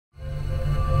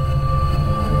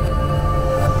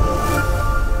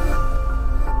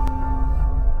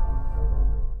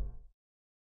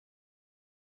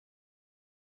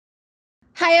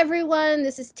Hi, everyone.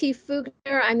 This is T.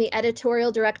 Fougner. I'm the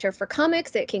editorial director for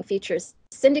comics at King Features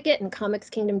Syndicate and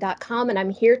ComicsKingdom.com, and I'm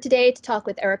here today to talk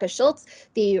with Erica Schultz,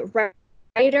 the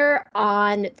writer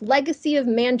on Legacy of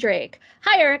Mandrake.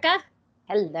 Hi, Erica.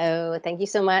 Hello, thank you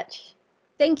so much.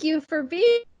 Thank you for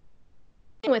being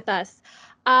with us.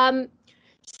 Um,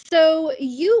 so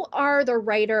you are the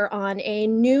writer on a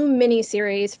new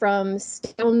miniseries from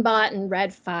Stonebot and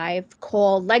Red 5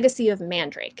 called Legacy of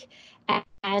Mandrake.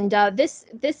 And this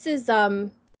is it's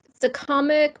a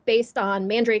comic based on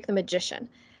Mandrake the Magician.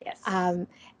 Yes.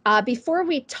 Before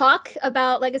we talk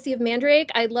about Legacy of Mandrake,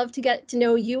 I'd love to get to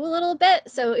know you a little bit.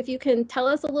 So if you can tell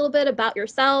us a little bit about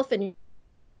yourself and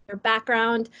your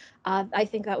background, I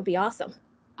think that would be awesome.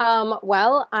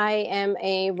 Well, I am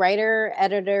a writer,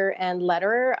 editor, and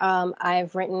letterer.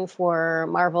 I've written for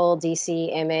Marvel,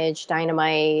 DC, Image,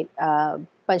 Dynamite, a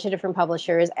bunch of different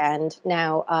publishers, and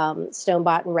now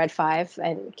Stonebot and Red 5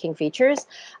 and King Features.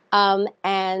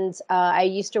 I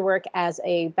used to work as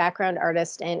a background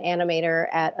artist and animator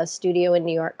at a studio in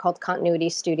New York called Continuity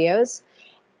Studios.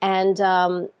 And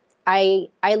I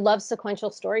love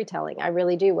sequential storytelling. I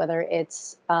really do, whether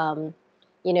it's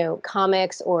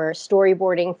comics or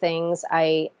storyboarding things.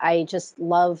 I just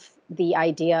love the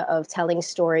idea of telling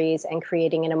stories and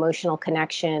creating an emotional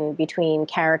connection between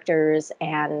characters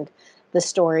and the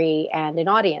story and an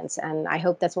audience. And I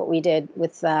hope that's what we did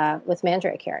with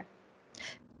Mandrake here.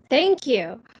 Thank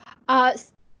you.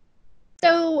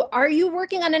 So are you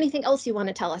working on anything else you want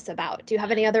to tell us about? Do you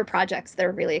have any other projects that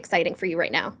are really exciting for you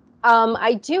right now?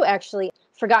 I do actually.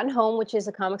 Forgotten Home, which is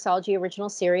a Comixology original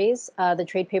series. The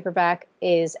trade paperback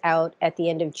is out at the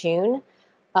end of June.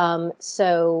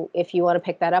 So if you want to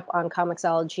pick that up on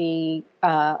Comixology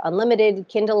Unlimited,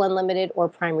 Kindle Unlimited, or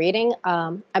Prime Reading.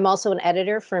 I'm also an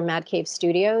editor for Mad Cave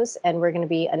Studios, and we're going to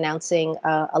be announcing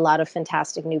a lot of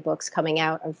fantastic new books coming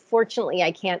out. Unfortunately,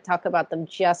 I can't talk about them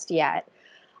just yet.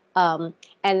 And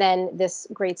then this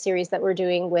great series that we're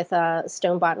doing with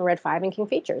Stonebot and Red 5 and King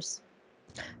Features.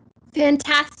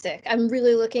 Fantastic. I'm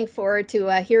really looking forward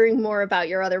to hearing more about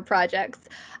your other projects.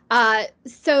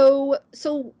 So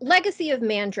Legacy of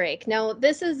Mandrake. Now,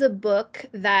 this is a book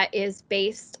that is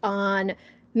based on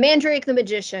Mandrake the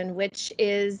Magician, which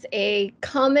is a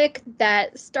comic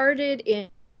that started in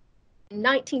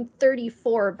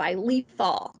 1934 by Lee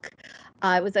Falk.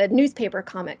 It was a newspaper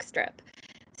comic strip.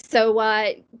 So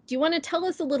do you want to tell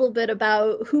us a little bit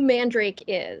about who Mandrake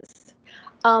is?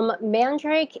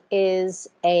 Mandrake is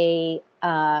a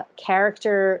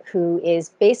character who is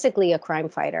basically a crime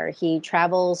fighter. He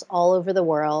travels all over the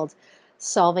world,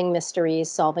 solving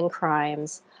mysteries, solving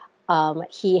crimes.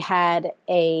 He had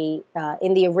in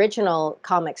the original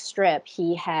comic strip,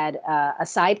 he had a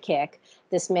sidekick,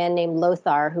 this man named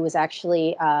Lothar, who was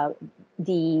actually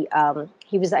he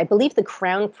was, I believe, the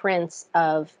crown prince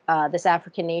of this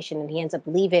African nation, and he ends up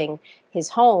leaving his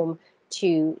home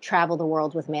to travel the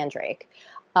world with Mandrake.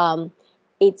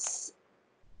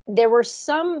 There were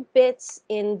some bits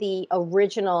in the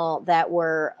original that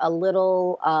were a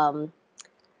little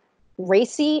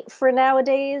racy for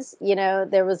nowadays.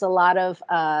 There was a lot of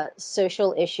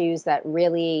social issues that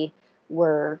really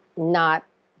were not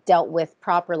dealt with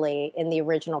properly in the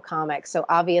original comic. So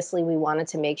obviously we wanted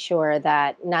to make sure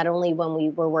that not only when we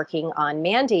were working on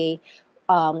Mandy,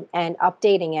 and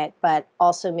updating it, but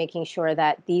also making sure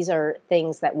that these are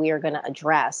things that we are going to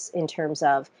address in terms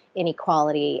of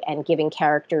inequality and giving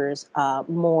characters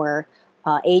more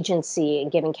agency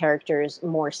and giving characters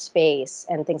more space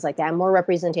and things like that, and more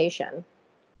representation.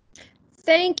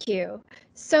 Thank you.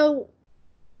 So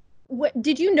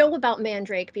did you know about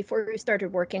Mandrake before you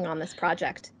started working on this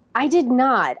project? I did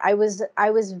not. I was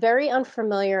very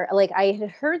unfamiliar. Like, I had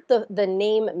heard the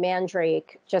name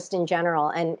Mandrake just in general,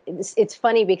 and it's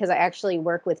funny because I actually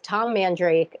work with Tom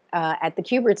Mandrake at the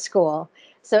Kubert School.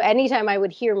 So anytime I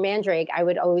would hear Mandrake, I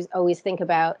would always think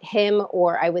about him,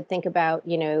 or I would think about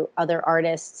other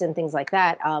artists and things like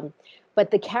that.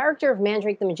 But the character of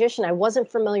Mandrake the Magician, I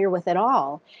wasn't familiar with at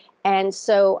all, and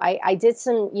so I did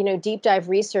some deep dive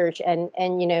research,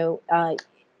 and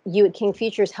you at King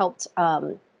Features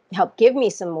help give me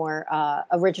some more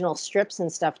original strips and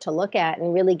stuff to look at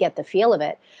and really get the feel of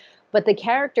it. But the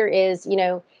character is,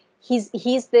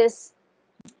 he's this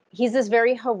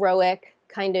very heroic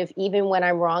kind of, even when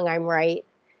I'm wrong, I'm right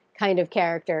kind of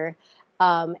character.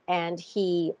 And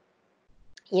he,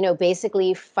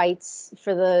 basically fights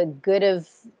for the good of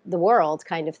the world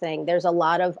kind of thing. There's a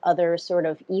lot of other sort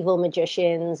of evil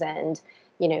magicians and,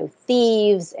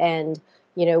 thieves and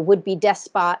would-be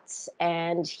despots,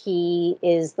 and he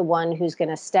is the one who's going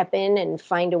to step in and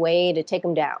find a way to take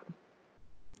them down.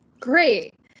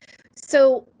 Great.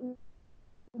 So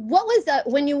What was that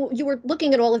when you were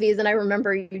looking at all of these, and I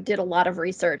remember you did a lot of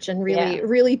research and Yeah.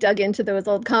 really dug into those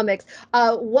old comics.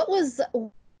 What was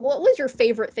your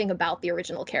favorite thing about the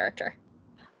original character?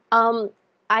 Um,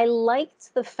 I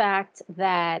liked the fact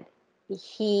that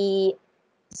he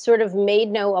sort of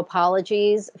made no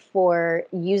apologies for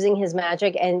using his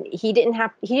magic, and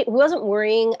he wasn't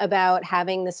worrying about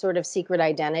having this sort of secret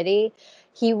identity.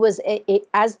 He was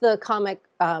as the comic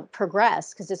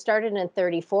progressed, because it started in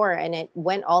 34 and it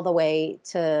went all the way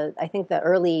to, I think,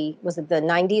 was it the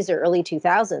 90s or early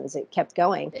 2000s. It kept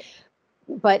going.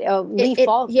 But Lee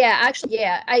Falk. Yeah, actually,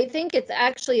 yeah, I think it's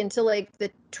actually until like the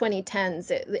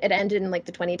 2010s. It ended in like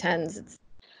the 2010s. It's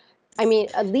I mean,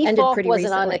 Lee ended Falk pretty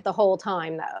wasn't on it recently. the whole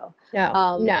time, though.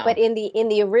 No, But no. in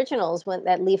the originals, when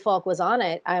that Lee Falk was on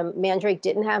it, Mandrake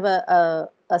didn't have a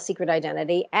secret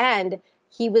identity, and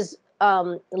he was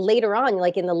later on,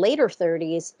 like in the later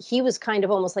 30s, he was kind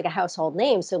of almost like a household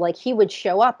name. So like he would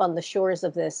show up on the shores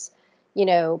of this,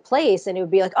 place, and it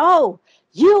would be like, oh,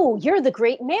 you're the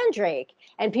great Mandrake,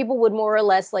 and people would more or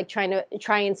less like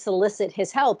try and solicit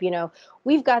his help.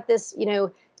 We've got this,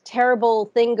 terrible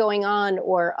thing going on,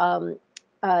 or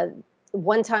uh,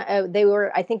 one time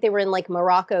I think they were in like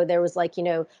Morocco. There was like,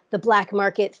 the black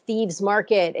market, thieves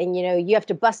market, and you have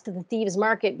to bust the thieves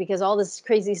market because all this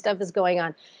crazy stuff is going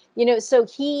on. So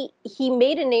he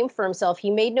made a name for himself. He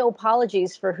made no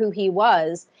apologies for who he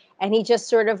was, and he just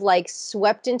sort of like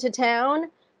swept into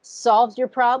town, solved your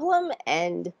problem,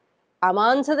 and I'm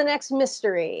on to the next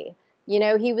mystery.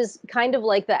 He was kind of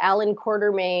like the Alan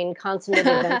Quartermain consummate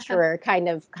adventurer kind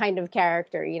of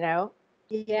character.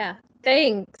 Yeah,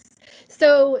 thanks.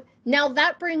 So now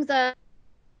that brings us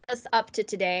up to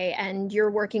today, and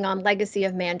you're working on Legacy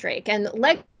of Mandrake. And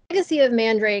Legacy of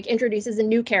Mandrake introduces a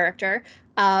new character.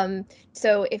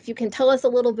 So if you can tell us a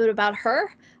little bit about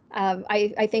her,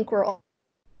 I think we're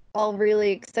all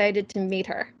really excited to meet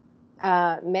her.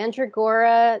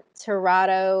 Mandragora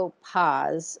Tirado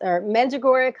Paz, or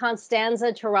Mandragora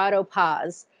Constanza Tirado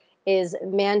Paz, is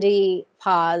Mandy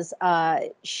Paz.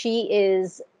 She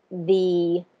is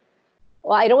well,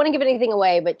 I don't want to give anything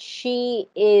away, but she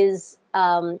is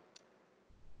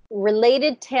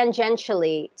related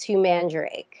tangentially to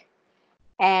Mandrake.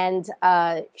 And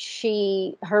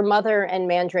her mother and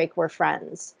Mandrake were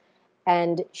friends.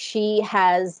 And she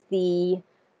has the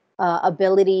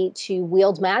ability to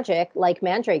wield magic like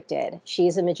Mandrake did.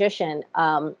 She's a magician,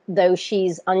 though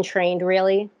she's untrained,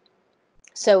 really.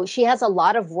 So she has a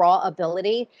lot of raw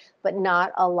ability, but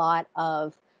not a lot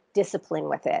of discipline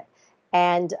with it.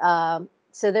 And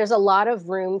so there's a lot of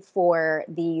room for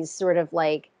these sort of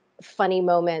like funny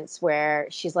moments where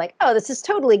she's like, oh, this is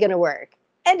totally going to work.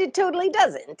 And it totally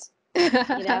doesn't.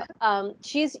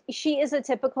 She is a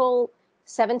typical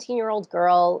 17-year-old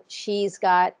girl. She's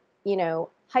got,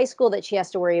 high school that she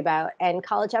has to worry about, and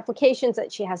college applications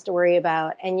that she has to worry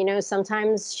about. And,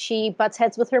 sometimes she butts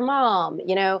heads with her mom.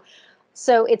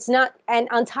 So it's not, and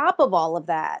on top of all of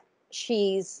that,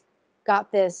 she's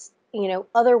got this,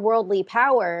 otherworldly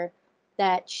power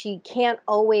that she can't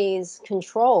always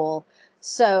control.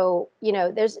 So,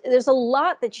 there's a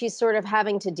lot that she's sort of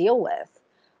having to deal with.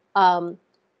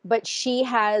 But she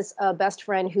has a best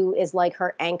friend who is like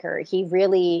her anchor.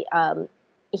 He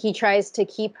tries to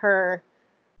keep her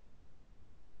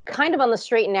kind of on the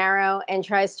straight and narrow, and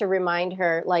tries to remind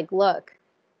her, like, look,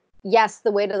 yes,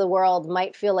 the weight of the world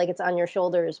might feel like it's on your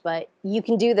shoulders, but you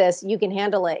can do this, you can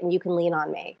handle it, and you can lean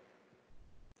on me.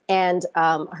 And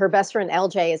her best friend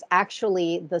LJ is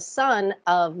actually the son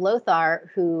of Lothar,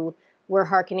 who we're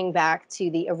hearkening back to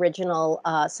the original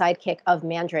sidekick of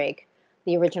Mandrake,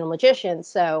 the original magician.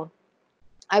 So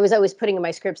I was always putting in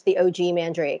my scripts the OG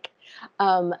Mandrake.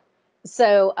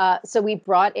 So we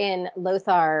brought in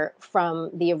Lothar from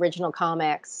the original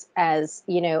comics as,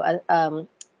 a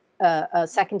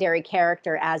secondary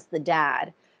character as the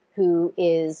dad, who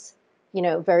is,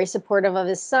 very supportive of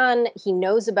his son. He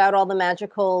knows about all the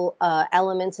magical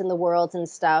elements in the world and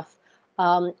stuff.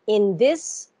 In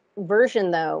this version,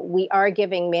 though, we are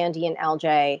giving Mandy and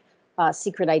LJ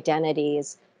secret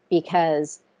identities,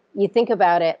 because you think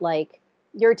about it, like,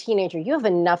 you're a teenager, you have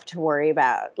enough to worry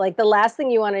about. Like, the last thing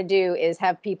you want to do is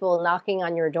have people knocking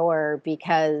on your door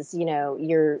because,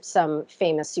 you're some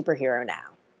famous superhero now.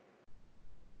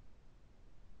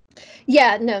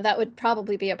 Yeah, no, that would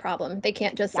probably be a problem. They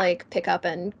can't just Yeah, like pick up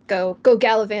and go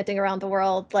gallivanting around the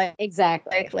world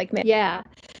exactly. yeah.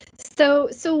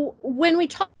 So when we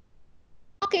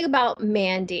talking about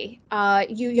Mandy,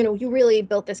 you really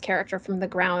built this character from the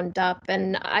ground up,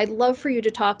 and I'd love for you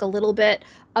to talk a little bit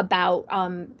about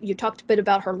you talked a bit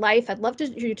about her life. I'd love for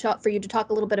you to talk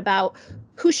a little bit about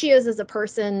who she is as a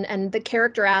person and the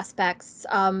character aspects,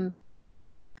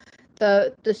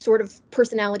 the sort of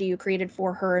personality you created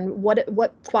for her, and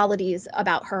what qualities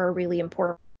about her are really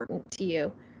important to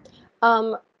you.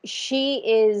 She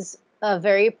is a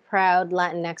very proud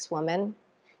Latinx woman.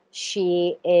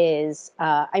 She is,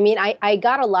 I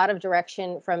got a lot of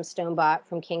direction from Stonebot,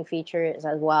 from King Features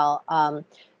as well.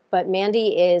 But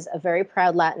Mandy is a very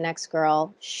proud Latinx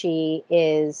girl. She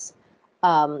is,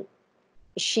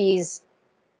 she's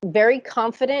very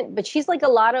confident, but she's like a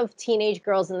lot of teenage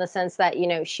girls in the sense that,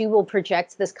 she will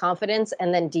project this confidence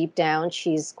and then deep down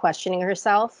she's questioning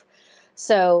herself.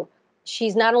 So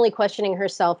she's not only questioning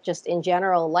herself just in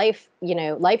general life,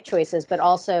 life choices, but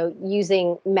also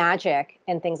using magic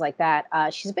and things like that.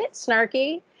 She's a bit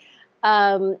snarky.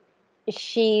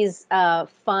 She's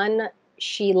fun.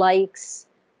 She likes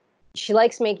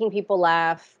making people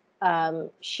laugh.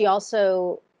 She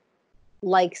also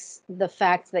likes the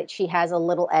fact that she has a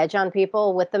little edge on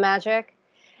people with the magic.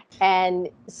 And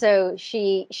so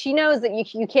she knows that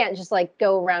you can't just like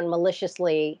go around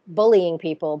maliciously bullying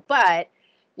people, but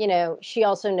she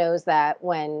also knows that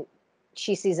when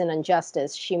she sees an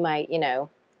injustice, she might,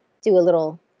 do a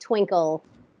little twinkle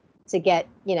to get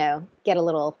a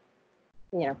little,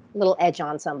 little edge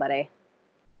on somebody.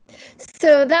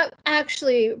 So that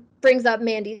actually brings up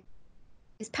Mandy's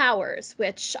powers,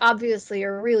 which obviously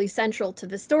are really central to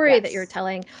the story that you're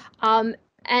telling.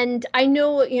 And I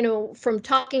know, from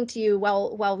talking to you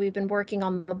while we've been working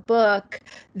on the book,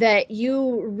 that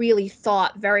you really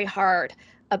thought very hard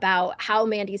about how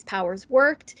Mandy's powers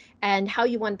worked and how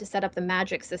you wanted to set up the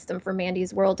magic system for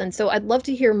Mandy's world. And so I'd love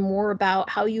to hear more about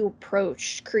how you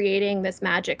approached creating this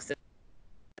magic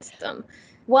system.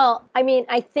 Well,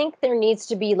 I think there needs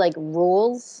to be like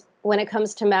rules when it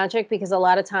comes to magic, because a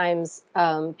lot of times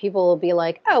people will be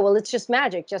like, oh, well, it's just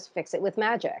magic, just fix it with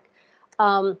magic.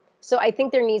 So I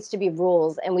think there needs to be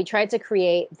rules. And we tried to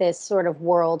create this sort of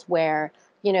world where,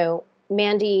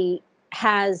 Mandy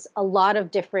has a lot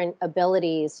of different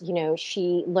abilities.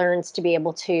 She learns to be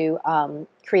able to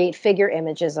create figure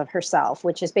images of herself,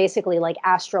 which is basically like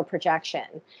astral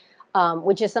projection,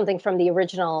 which is something from the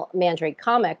original Mandrake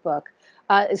comic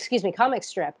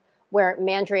strip, where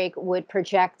Mandrake would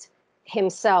project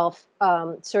himself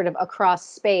sort of across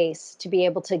space to be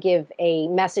able to give a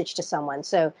message to someone.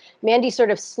 So Mandy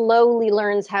sort of slowly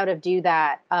learns how to do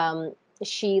that.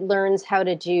 She learns how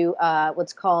to do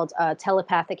what's called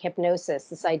telepathic hypnosis,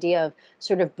 this idea of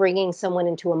sort of bringing someone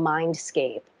into a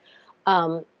mindscape.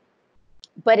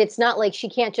 But it's not like she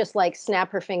can't just like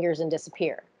snap her fingers and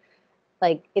disappear.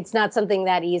 Like, it's not something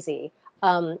that easy.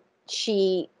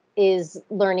 She is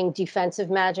learning defensive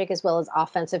magic as well as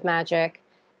offensive magic.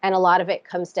 And a lot of it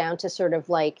comes down to sort of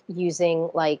like using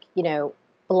like,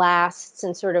 blasts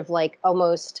and sort of like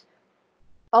almost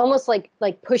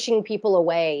like pushing people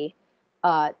away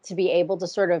to be able to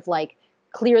sort of like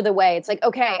clear the way. It's like,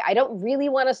 okay, I don't really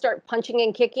want to start punching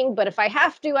and kicking, but if I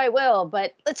have to, I will.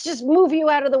 But let's just move you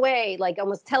out of the way, like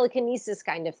almost telekinesis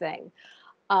kind of thing.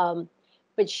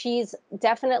 But she's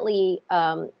definitely,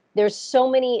 there's so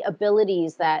many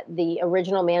abilities that the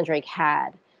original Mandrake had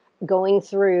going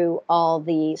through all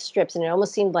the strips. And it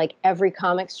almost seemed like every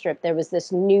comic strip, there was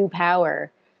this new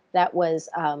power that was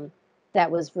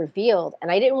revealed.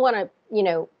 And I didn't want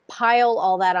to, pile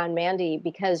all that on Mandy,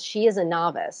 because she is a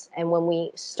novice. And when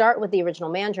we start with the original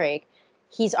Mandrake,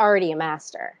 he's already a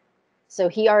master. So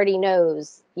he already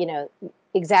knows,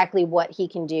 exactly what he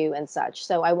can do and such.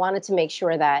 So I wanted to make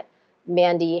sure that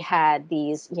Mandy had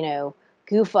these,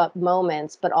 goof up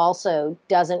moments, but also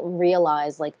doesn't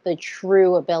realize like the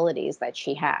true abilities that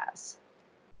she has.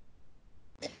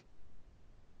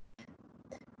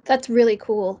 That's really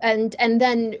cool. And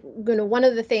then one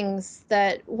of the things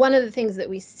that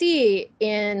we see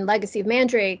in Legacy of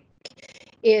Mandrake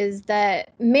is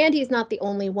that Mandy's not the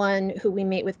only one who we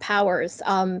meet with powers.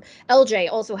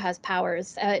 LJ also has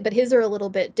powers, but his are a little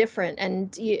bit different.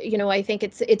 And I think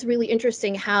it's really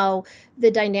interesting how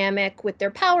the dynamic with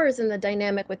their powers and the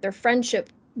dynamic with their friendship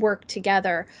work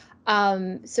together.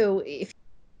 So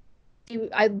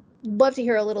I'd love to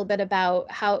hear a little bit about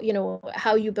how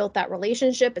you built that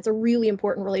relationship. It's a really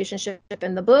important relationship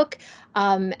in the book,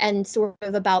 and sort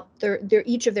of about their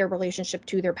each of their relationship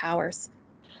to their powers.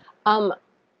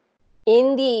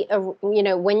 In the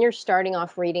when you're starting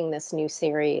off reading this new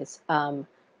series,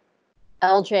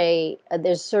 LJ,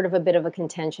 there's sort of a bit of a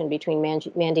contention between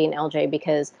Mandy and LJ,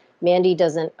 because Mandy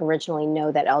doesn't originally know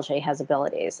that LJ has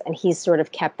abilities, and he's sort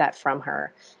of kept that from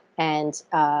her. And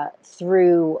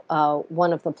through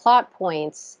one of the plot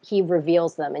points, he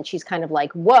reveals them, and she's kind of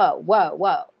like, whoa, whoa,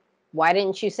 whoa. Why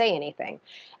didn't you say anything?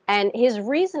 And his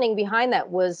reasoning behind that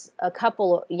was a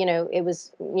couple, it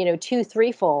was, two,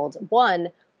 threefold. One,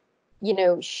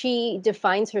 she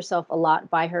defines herself a lot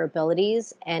by her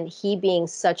abilities, and he being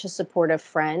such a supportive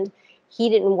friend, he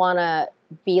didn't want to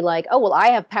be like, oh, well, I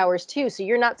have powers too, so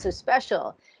you're not so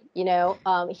special.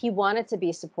 He wanted to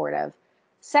be supportive.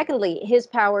 Secondly, his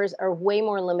powers are way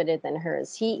more limited than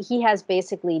hers. He has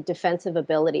basically defensive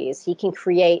abilities. He can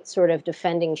create sort of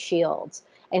defending shields,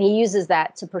 and he uses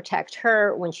that to protect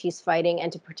her when she's fighting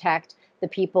and to protect the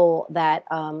people that,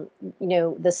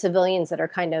 the civilians that are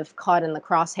kind of caught in the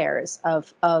crosshairs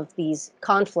of these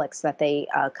conflicts that they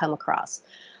come across.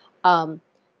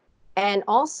 And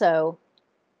also,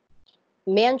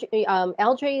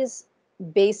 LJ's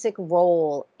basic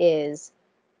role is,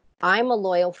 I'm a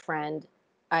loyal friend.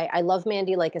 I love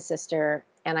Mandy like a sister,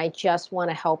 and I just want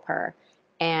to help her.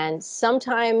 And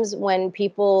sometimes when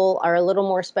people are a little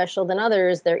more special than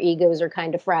others, their egos are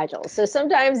kind of fragile. So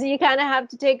sometimes you kind of have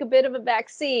to take a bit of a back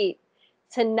seat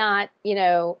to not,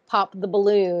 pop the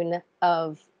balloon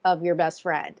of your best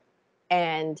friend.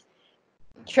 And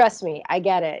trust me, I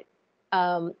get it.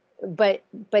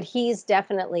 But he's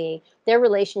definitely, their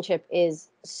relationship is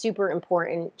super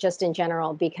important just in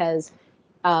general, because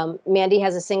Mandy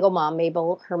has a single mom.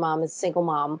 Mabel, her mom, is a single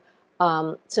mom.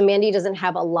 So Mandy doesn't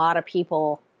have a lot of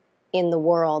people in the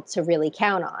world to really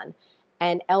count on.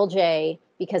 And LJ,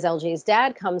 because LJ's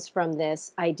dad comes from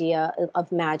this idea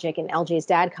of magic, and LJ's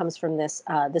dad comes from this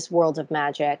world of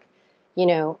magic,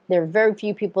 there are very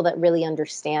few people that really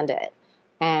understand it.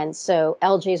 And so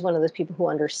LJ is one of those people who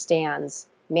understands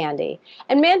Mandy.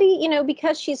 And Mandy,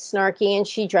 because she's snarky and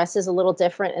she dresses a little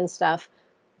different and stuff,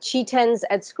 she tends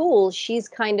at school, she's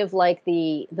kind of like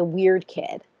the weird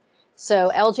kid.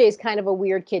 So LJ is kind of a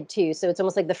weird kid too. So it's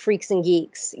almost like the freaks and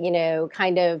geeks,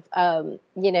 kind of,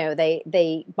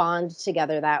 they bond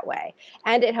together that way.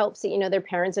 And it helps that, their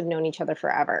parents have known each other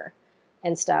forever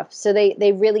and stuff. So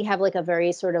they really have like a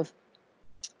very sort of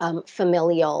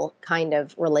familial kind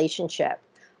of relationship.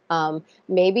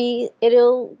 Maybe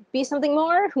it'll be something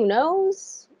more, who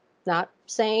knows? Not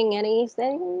saying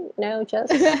anything,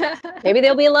 just maybe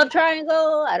there'll be a love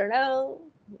triangle. I don't know.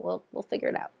 We'll figure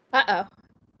it out.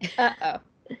 Uh-oh.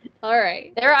 All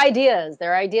right. There are ideas.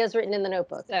 There are ideas written in the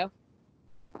notebook. So,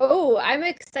 I'm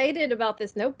excited about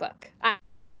this notebook. I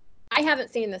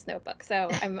haven't seen this notebook, so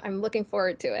I'm looking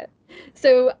forward to it.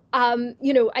 So,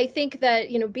 I think that,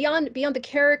 beyond the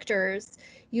characters,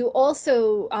 you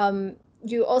also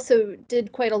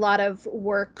did quite a lot of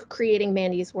work creating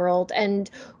Mandy's world. And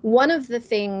one of the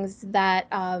things that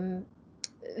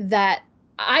that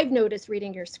I've noticed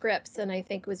reading your scripts, and I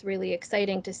think was really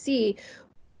exciting to see,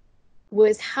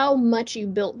 was how much you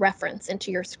built reference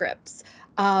into your scripts.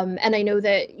 And I know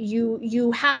that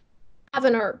you have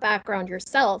an art background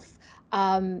yourself,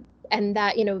 and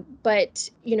that, but,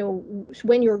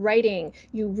 when you're writing,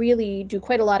 you really do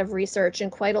quite a lot of research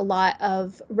and quite a lot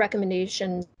of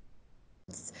recommendations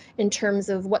in terms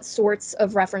of what sorts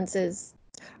of references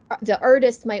the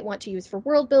artist might want to use for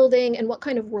world building and what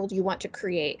kind of world you want to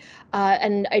create.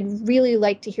 And I'd really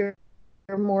like to hear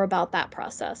more about that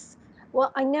process.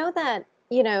 Well, I know that,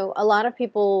 a lot of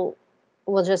people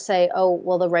will just say, oh,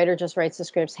 well, the writer just writes the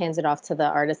scripts, hands it off to the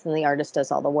artist, and the artist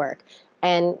does all the work.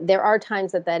 And there are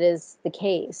times that is the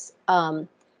case. A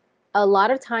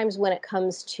lot of times when it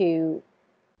comes to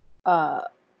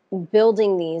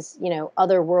building these,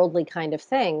 otherworldly kind of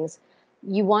things,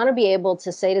 you want to be able to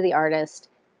say to the artist,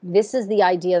 this is the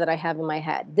idea that I have in my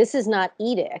head. This is not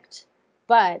edict,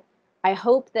 but I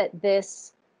hope that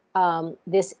this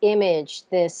image,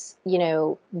 this,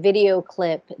 video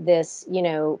clip, this,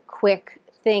 quick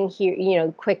thing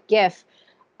here, quick GIF,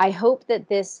 I hope that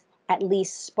this at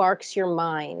least sparks your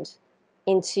mind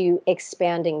into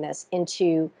expanding this,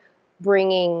 into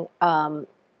bringing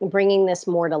this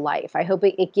more to life. I hope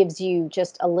it gives you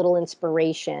just a little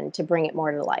inspiration to bring it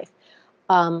more to life.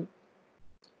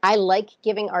 I like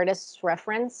giving artists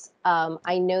reference.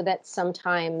 I know that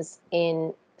sometimes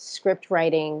in script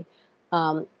writing,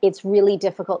 it's really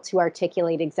difficult to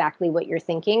articulate exactly what you're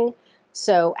thinking.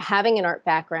 So having an art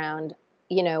background,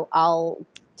 I'll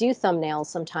do thumbnails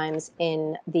sometimes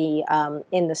in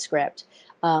the script.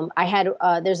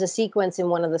 There's a sequence in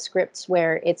one of the scripts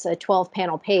where it's a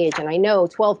 12-panel page, and I know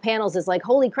 12 panels is like,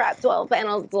 holy crap, 12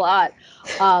 panels is a lot.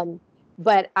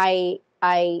 But I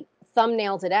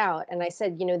thumbnailed it out, and I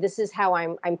said, this is how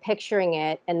I'm picturing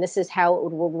it, and this is how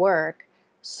it would work.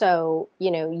 So,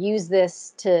 use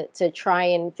this to try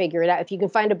and figure it out. If you can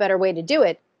find a better way to do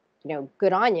it,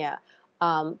 good on you.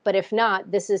 But if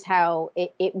not, this is how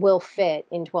it will fit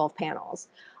in 12 panels.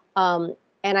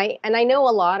 And I know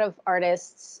a lot of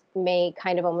artists may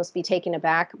kind of almost be taken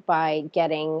aback by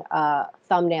getting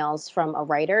thumbnails from a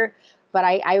writer, but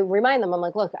I remind them, I'm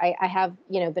like, look, I have,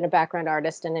 been a background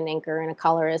artist and an inker and a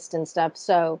colorist and stuff,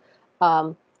 so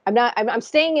I'm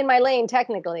staying in my lane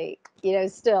technically,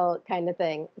 still kind of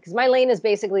thing, because my lane is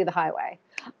basically the highway.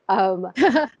 um,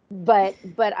 but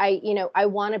I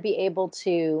want to be able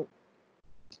to,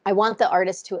 I want the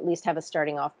artist to at least have a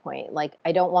starting off point. Like,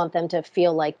 I don't want them to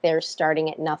feel like they're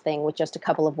starting at nothing with just a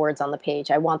couple of words on the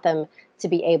page. I want them to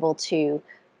be able to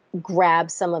grab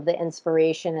some of the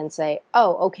inspiration and say,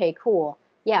 oh, okay, cool.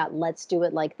 Yeah, let's do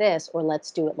it like this, or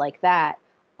let's do it like that.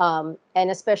 And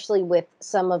especially with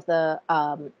some of the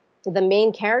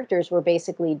main characters were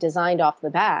basically designed off the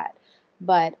bat.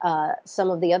 But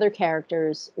some of the other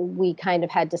characters, we kind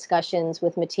of had discussions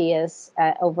with Matthias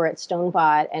over at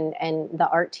Stonebot and the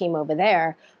art team over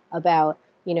there about,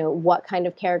 what kind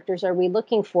of characters are we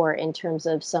looking for in terms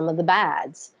of some of the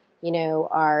bads?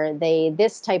 Are they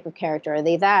this type of character? Are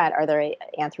they that? Are they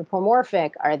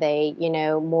anthropomorphic? Are they,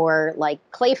 more like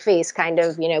Clayface kind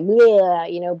of,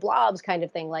 bleh, blobs kind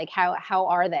of thing? Like, how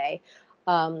are they?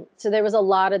 So there was a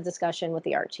lot of discussion with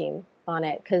the art team on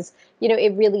it, because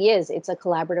it really is, it's a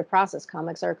collaborative process.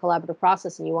 Comics are a collaborative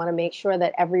process, and you want to make sure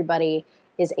that everybody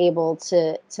is able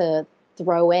to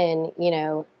throw in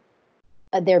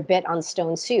their bit on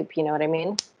Stone Soup, you know what I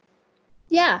mean?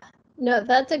 Yeah. No,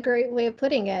 that's a great way of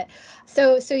putting it.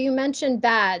 So you mentioned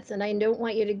bads, and I don't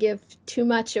want you to give too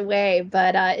much away,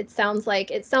 but it sounds like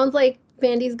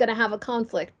Vandy's going to have a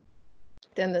conflict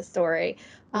in the story.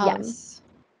 Um, Yes.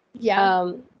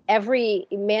 yeah. Every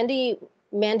Mandy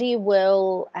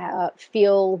will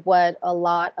feel what a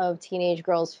lot of teenage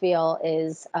girls feel,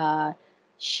 is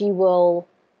she will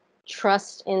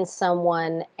trust in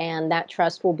someone, and that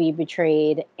trust will be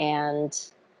betrayed, and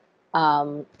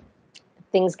um,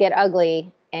 things get ugly,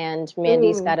 and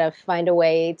Mandy's got Ooh. to find a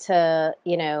way to,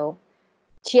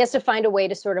 she has to find a way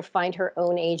to sort of find her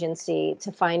own agency,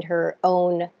 to find her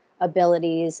own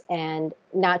abilities, and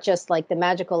not just like the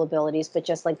magical abilities, but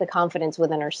just like the confidence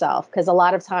within herself. Because a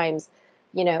lot of times,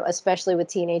 especially with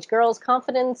teenage girls,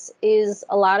 confidence is,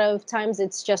 a lot of times,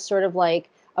 it's just sort of like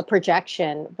a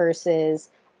projection versus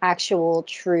actual,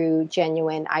 true,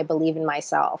 genuine, I believe in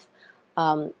myself.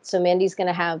 So Mandy's going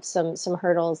to have some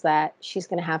hurdles that she's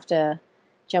going to have to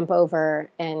jump over,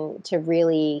 and to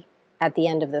really, at the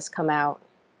end of this, come out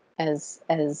as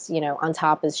on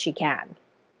top as she can.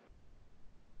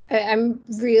 I'm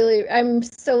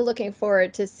so looking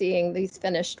forward to seeing these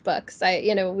finished books.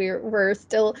 We're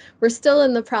still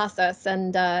in the process,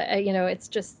 and it's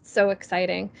just so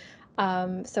exciting.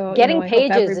 So Getting I hope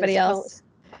pages everybody is else.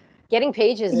 getting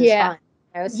pages is Yeah.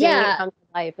 fun. Seeing it Yeah. come to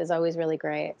life is always really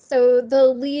great. So the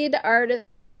lead artist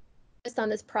on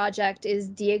this project is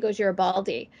Diego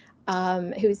Garibaldi,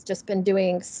 who's just been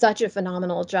doing such a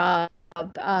phenomenal job.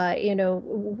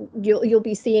 You'll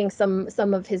be seeing some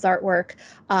of his artwork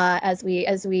as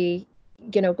we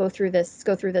go through this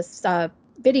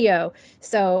video.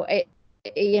 So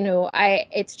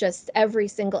it's just every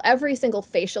single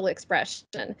facial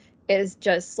expression is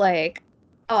just like,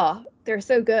 oh, they're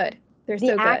so good. They're The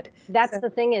so act good. That's So the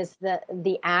thing, is that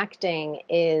the acting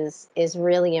is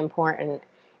really important,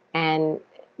 and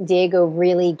Diego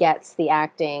really gets the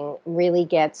acting, really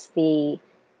gets the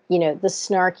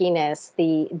snarkiness,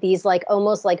 these like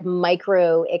almost like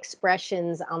micro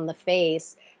expressions on the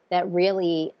face that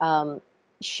really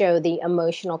show the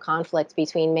emotional conflict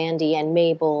between Mandy and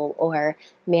Mabel, or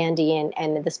Mandy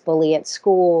and this bully at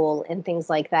school, and things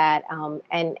like that.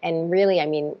 And really, I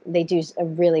mean, they do a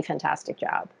really fantastic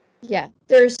job. yeah,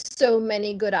 there's so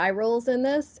many good eye rolls in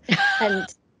this, and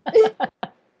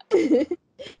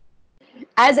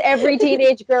As every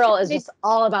teenage girl is it, just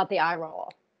all about the eye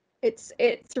roll. it's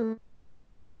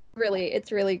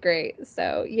really great.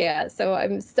 So yeah, so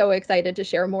I'm so excited to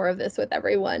share more of this with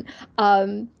everyone.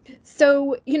 Um,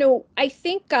 so I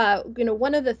think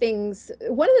one of the things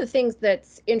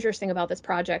that's interesting about this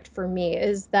project for me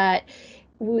is that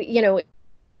we,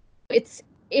 it's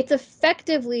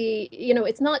effectively,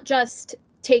 it's not just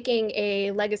taking a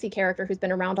legacy character who's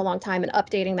been around a long time and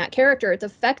updating that character. It's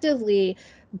effectively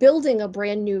building a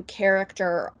brand new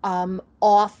character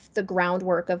off the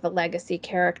groundwork of a legacy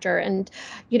character. And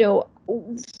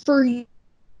for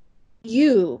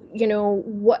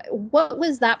what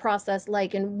was that process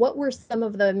like, and what were some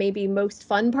of the maybe most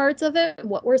fun parts of it?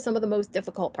 What were some of the most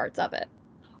difficult parts of it?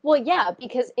 Well, yeah,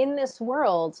 because in this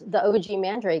world, the OG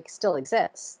Mandrake still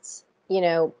exists.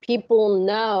 People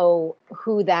know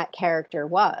who that character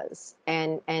was,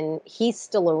 and he's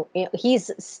still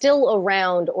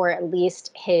around, or at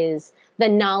least the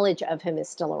knowledge of him is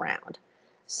still around.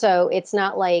 So it's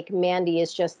not like Mandy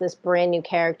is just this brand new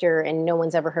character and no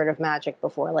one's ever heard of magic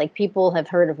before. Like people have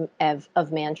heard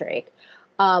of Mandrake.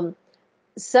 Um,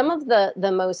 some of the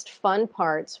most fun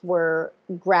parts were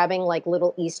grabbing like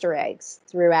little Easter eggs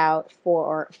throughout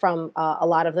from a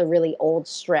lot of the really old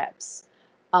strips,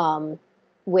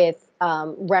 with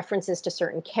references to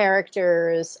certain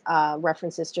characters,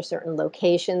 references to certain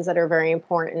locations that are very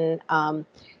important. One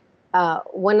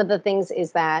of the things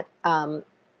is that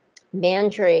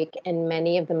Mandrake and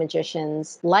many of the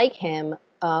magicians like him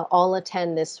all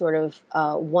attend this sort of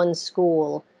one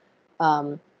school,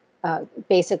 um,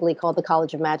 basically called the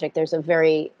College of Magic. There's a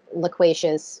very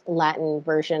loquacious Latin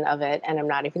version of it, and I'm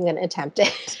not even going to attempt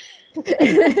it.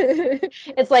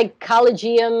 It's like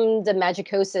Collegium de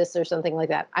Magicosis or something like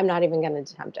that. I'm not even going to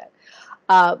attempt it.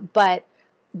 But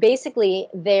basically,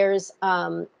 there's,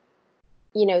 so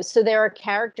there are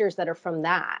characters that are from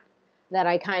that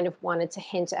I kind of wanted to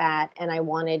hint at, and I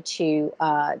wanted to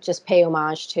just pay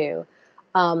homage to.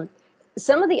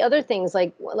 Some of the other things,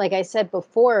 like I said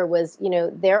before, was,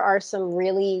 there are some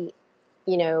really,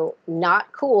 not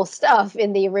cool stuff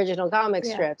in the original comic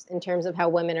strips in terms of how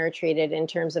women are treated, in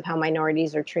terms of how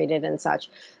minorities are treated and such.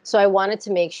 So I wanted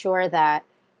to make sure that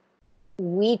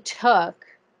we took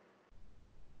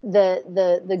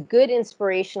the good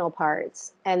inspirational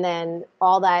parts, and then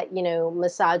all that,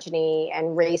 misogyny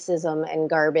and racism and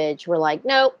garbage, we're like,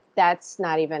 nope, that's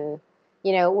not even,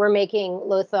 we're making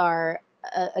Lothar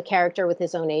a character with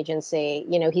his own agency.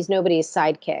 He's nobody's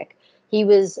sidekick.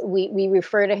 We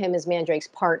refer to him as Mandrake's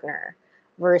partner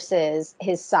versus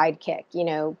his sidekick,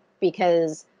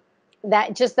 because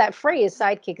that phrase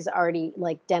sidekick is already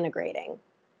like denigrating,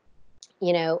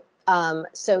 you know.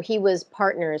 So he was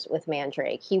partners with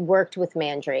Mandrake. He worked with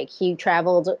Mandrake. He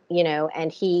traveled,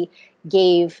 and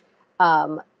gave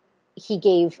um, he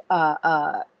gave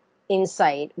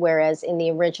insight. Whereas in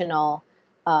the original,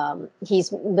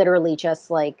 he's literally just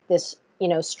like this,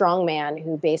 strong man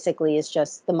who basically is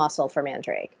just the muscle for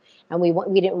Mandrake. And we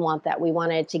didn't want that. We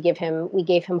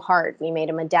gave him heart. We made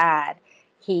him a dad.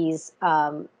 He's,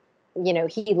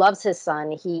 he loves his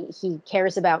son. He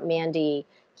cares about Mandy.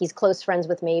 He's close friends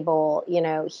with Mabel.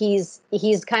 He's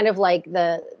kind of like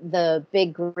the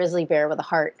big grizzly bear with a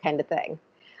heart kind of thing.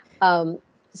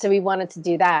 So we wanted to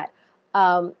do that.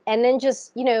 And then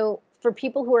just, for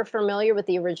people who are familiar with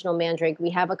the original Mandrake,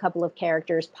 we have a couple of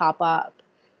characters pop up,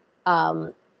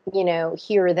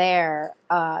 here or there,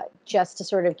 just to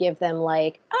sort of give them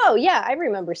like, oh yeah, I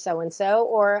remember so-and-so,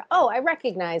 or, oh, I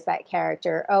recognize that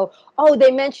character. Oh,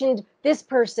 they mentioned this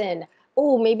person.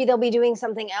 Oh, maybe they'll be doing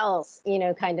something else,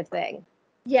 kind of thing.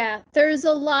 Yeah, there's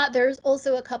a lot. There's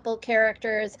also a couple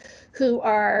characters who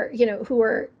are, who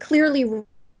are clearly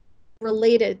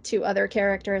related to other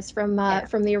characters from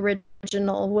the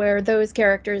original, where those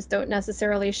characters don't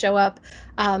necessarily show up,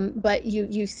 but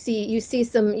you see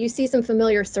some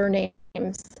familiar surnames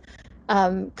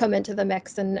come into the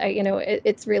mix, and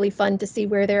it's really fun to see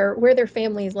where their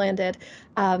families landed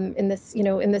in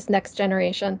this next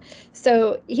generation.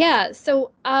 So yeah,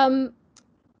 I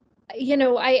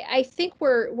think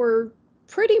we're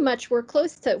pretty much we're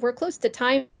close to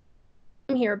time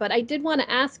here, but I did want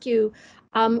to ask you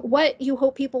what you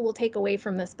hope people will take away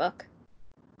from this book.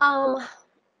 Um,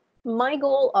 my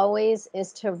goal always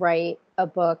is to write a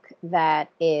book that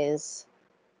is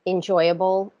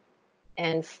enjoyable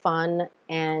and fun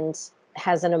and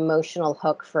has an emotional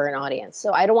hook for an audience.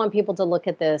 So I don't want people to look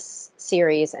at this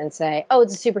series and say, oh,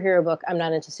 it's a superhero book, I'm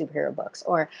not into superhero books,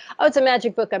 or, oh, it's a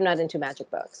magic book, I'm not into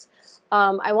magic books.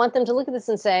 I want them to look at this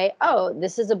and say, oh,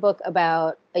 this is a book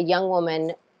about a young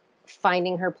woman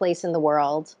finding her place in the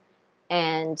world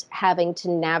and having to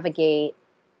navigate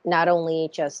not only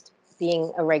just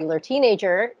being a regular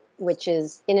teenager, which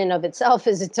is in and of itself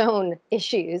is its own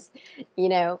issues,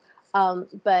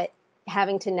 but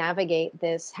having to navigate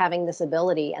this, having this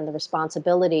ability and the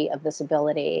responsibility of this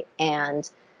ability, and,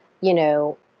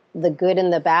 the good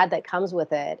and the bad that comes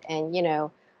with it. And,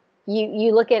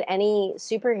 you look at any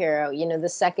superhero, the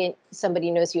second somebody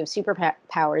knows you have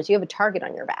superpowers, you have a target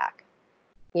on your back,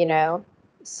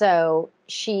 So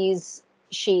she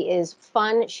is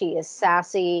fun, she is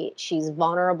sassy, she's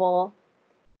vulnerable,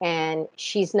 and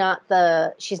she's not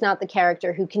the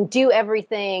character who can do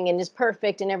everything and is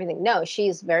perfect and everything. No,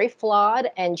 she's very flawed,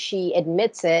 and she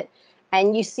admits it.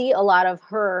 And you see a lot of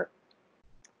her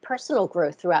personal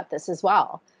growth throughout this as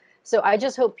well. So I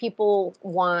just hope people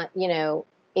want,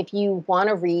 if you want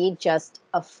to read just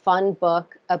a fun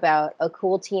book about a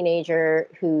cool teenager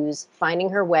who's finding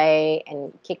her way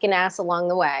and kicking ass along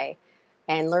the way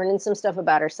and learning some stuff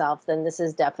about herself, then this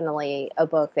is definitely a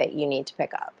book that you need to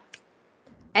pick up.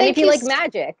 And if Thank you you like so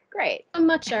magic, great.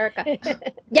 much, Erica.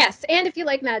 Yes, and if you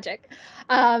like magic.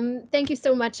 Thank you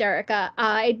so much, Erica.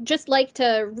 I'd just like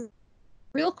to,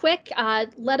 real quick,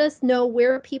 let us know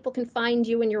where people can find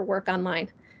you and your work online.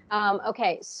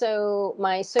 Okay, so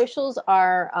my socials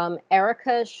are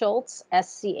Erica Schultz,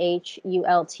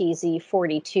 SCHULTZ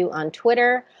 42 on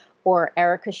Twitter, or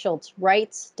Erica Schultz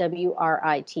Writes,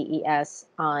 WRITES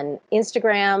on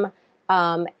Instagram.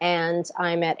 And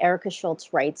I'm at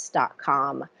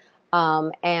ericaschultzwrites.com.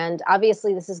 And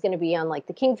obviously, this is going to be on like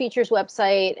the King Features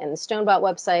website and the Stonebot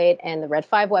website and the Red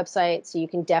 5 website. So you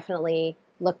can definitely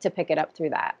look to pick it up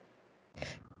through that.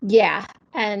 Yeah,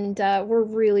 and we're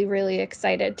really, really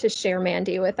excited to share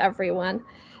Mandy with everyone.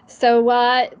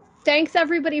 So thanks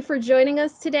everybody for joining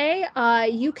us today.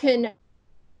 You can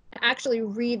actually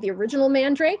read the original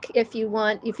Mandrake if you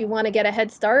want to get a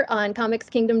head start on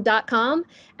comicskingdom.com,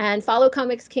 and follow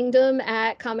Comics Kingdom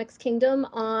at Comics Kingdom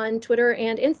on Twitter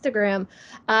and Instagram.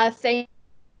 Thank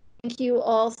you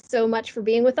all so much for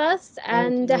being with us, Thank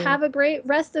and you. have a great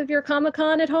rest of your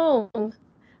Comic-Con at home.